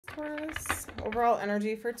Taurus. Overall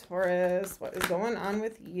energy for Taurus. What is going on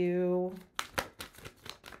with you?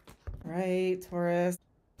 Right, Taurus.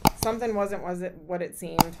 Something wasn't what it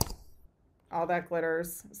seemed. All that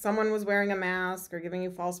glitters. Someone was wearing a mask or giving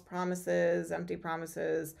you false promises, empty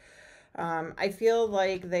promises. I feel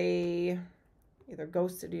like they either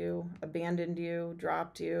ghosted you, abandoned you,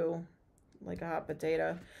 dropped you like a hot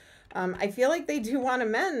potato. I feel like they do want to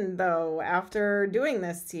mend, though, after doing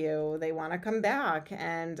this to you. They want to come back,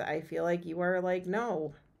 and I feel like you are like,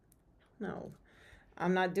 no,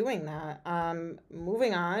 I'm not doing that.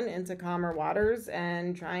 Moving on into calmer waters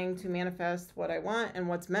and trying to manifest what I want and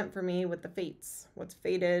what's meant for me with the fates, what's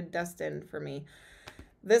fated, destined for me.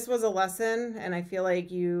 This was a lesson, and I feel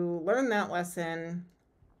like you learned that lesson.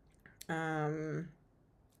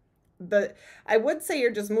 I would say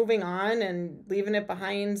you're just moving on and leaving it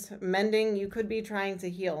behind. Mending, you could be trying to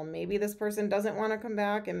heal. Maybe this person doesn't want to come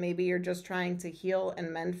back, and maybe you're just trying to heal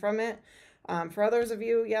and mend from it. For others of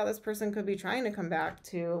you, yeah, this person could be trying to come back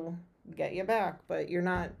to get you back, but you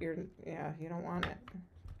don't want it.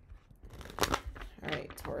 All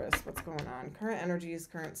right, Taurus, what's going on? Current energies,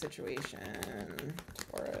 current situation.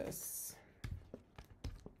 Taurus,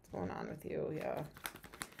 what's going on with you? Yeah.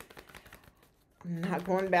 I'm not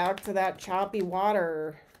going back to that choppy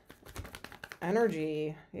water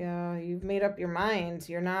energy. Yeah, you've made up your mind.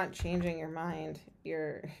 You're not changing your mind.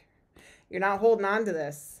 You're not holding on to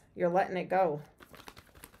this. You're letting it go.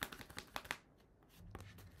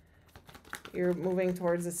 You're moving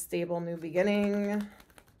towards a stable new beginning.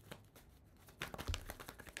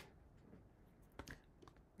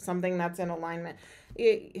 Something that's in alignment.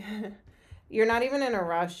 You're not even in a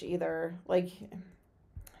rush either. Like,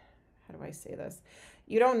 how do I say this?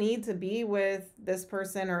 You don't need to be with this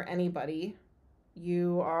person or anybody.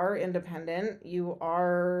 You are independent. You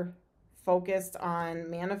are focused on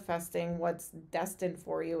manifesting what's destined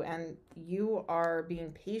for you, and you are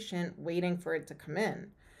being patient, waiting for it to come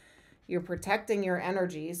in. You're protecting your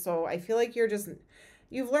energy. So I feel like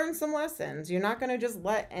you've learned some lessons. You're not going to just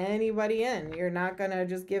let anybody in. You're not going to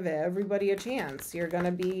just give everybody a chance. You're going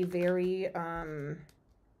to be very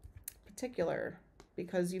particular,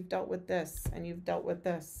 because you've dealt with this and you've dealt with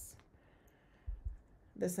this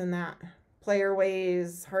and that. Player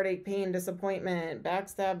ways, heartache, pain, disappointment,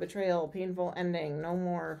 backstab, betrayal, painful ending. No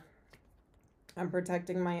more. I'm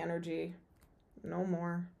protecting my energy. No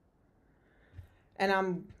more.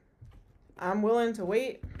 And I'm willing to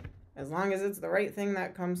wait as long as it's the right thing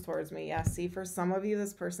that comes towards me. Yeah, see, for some of you,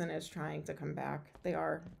 this person is trying to come back. They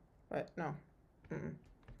are, but no.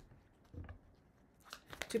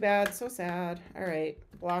 Too bad. So sad. All right.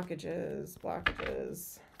 Blockages.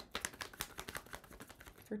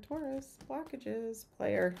 For Taurus, blockages.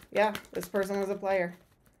 Player. Yeah, this person was a player.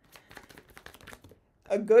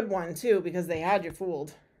 A good one, too, because they had you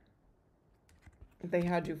fooled. They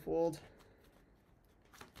had you fooled.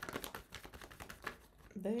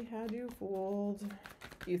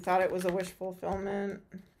 You thought it was a wish fulfillment.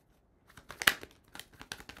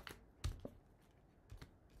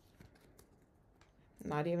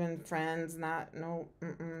 Not even friends,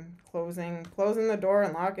 closing the door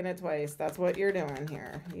and locking it twice. That's what you're doing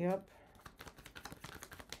here. Yep.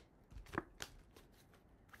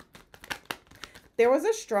 There was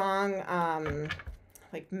a strong,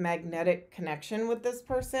 magnetic connection with this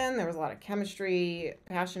person. There was a lot of chemistry,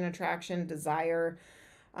 passion, attraction, desire.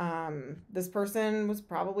 This person was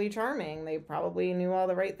probably charming. They probably knew all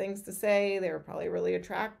the right things to say. They were probably really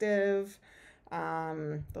attractive.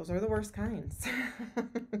 Those are the worst kinds.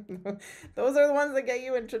 Those are the ones that get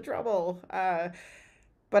you into trouble.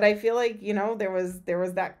 But I feel like, there was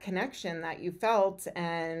that connection that you felt,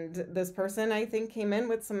 and this person, I think, came in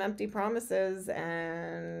with some empty promises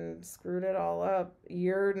and screwed it all up.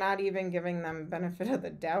 You're not even giving them benefit of the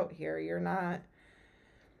doubt here. You're not.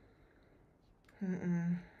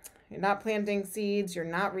 You're not planting seeds. You're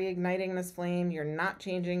not reigniting this flame. You're not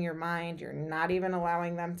changing your mind. You're not even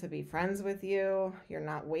allowing them to be friends with you. You're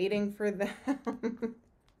not waiting for them.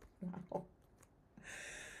 Wow.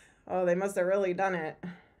 Oh, they must have really done it.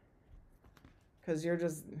 Because you're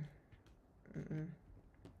just...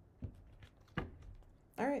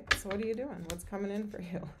 All right, so what are you doing? What's coming in for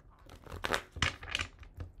you?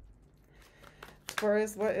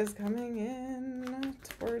 Taurus, what is coming in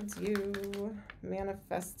towards you?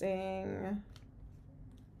 Manifesting.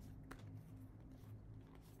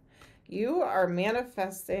 You are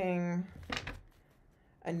manifesting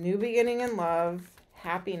a new beginning in love,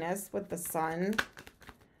 happiness with the sun,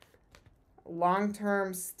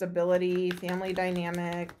 long-term stability, family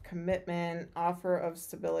dynamic, commitment, offer of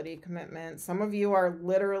stability, commitment. Some of you are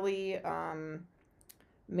literally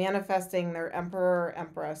manifesting their emperor or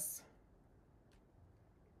empress,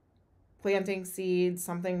 planting seeds,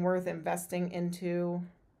 something worth investing into,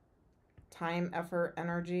 time, effort,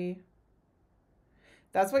 energy.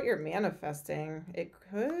 That's what you're manifesting. It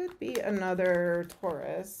could be another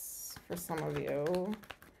Taurus for some of you.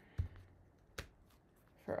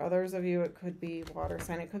 For others of you, it could be water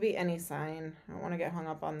sign. It could be any sign. I don't want to get hung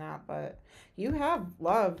up on that, but you have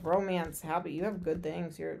love, romance, happy. You have good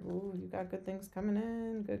things. You got good things coming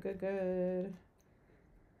in. Good, good, good.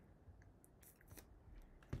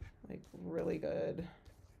 Like really good.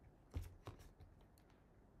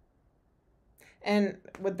 And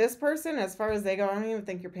with this person, as far as they go, I don't even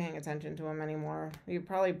think you're paying attention to them anymore. You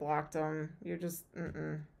probably blocked them. You're just,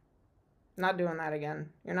 not doing that again.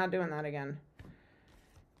 You're not doing that again.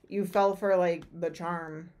 You fell for, like, the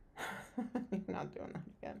charm. You're not doing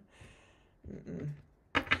that again.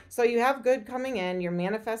 So you have good coming in. You're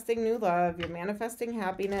manifesting new love. You're manifesting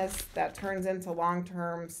happiness that turns into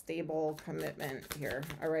long-term, stable commitment here.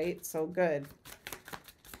 All right? So good.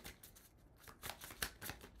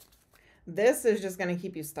 This is just going to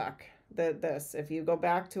keep you stuck. This, if you go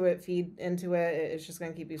back to it, feed into it, it's just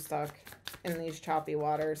going to keep you stuck in these choppy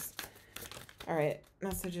waters. All right,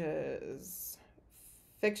 messages.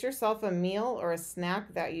 Fix yourself a meal or a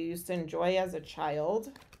snack that you used to enjoy as a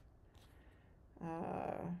child.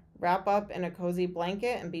 Wrap up in a cozy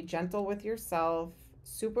blanket and be gentle with yourself.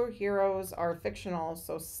 Superheroes are fictional,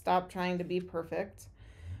 so stop trying to be perfect.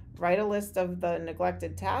 Write a list of the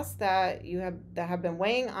neglected tasks that have been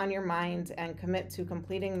weighing on your mind and commit to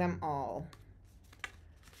completing them all.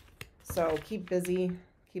 So keep busy,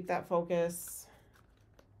 keep that focus,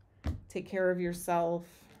 take care of yourself.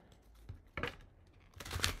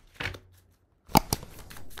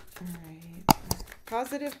 All right,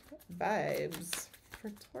 positive vibes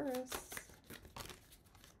for Taurus.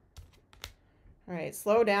 All right,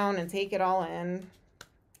 slow down and take it all in.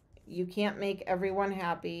 You can't make everyone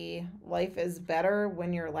happy. Life is better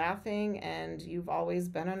when you're laughing, and you've always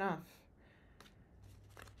been enough.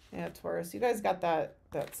 Yeah, Taurus, you guys got that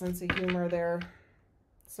sense of humor there.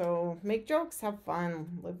 So make jokes, have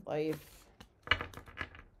fun, live life.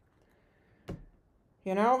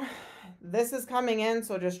 You know, this is coming in,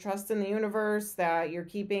 so just trust in the universe that you're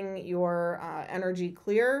keeping your energy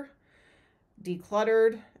clear,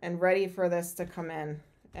 decluttered, and ready for this to come in.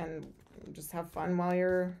 And just have fun while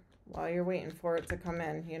you're waiting for it to come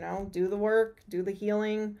in, you know, do the work, do the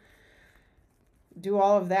healing, do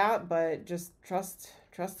all of that, but just trust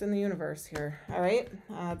in the universe here. All right.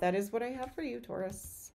 That is what I have for you, Taurus.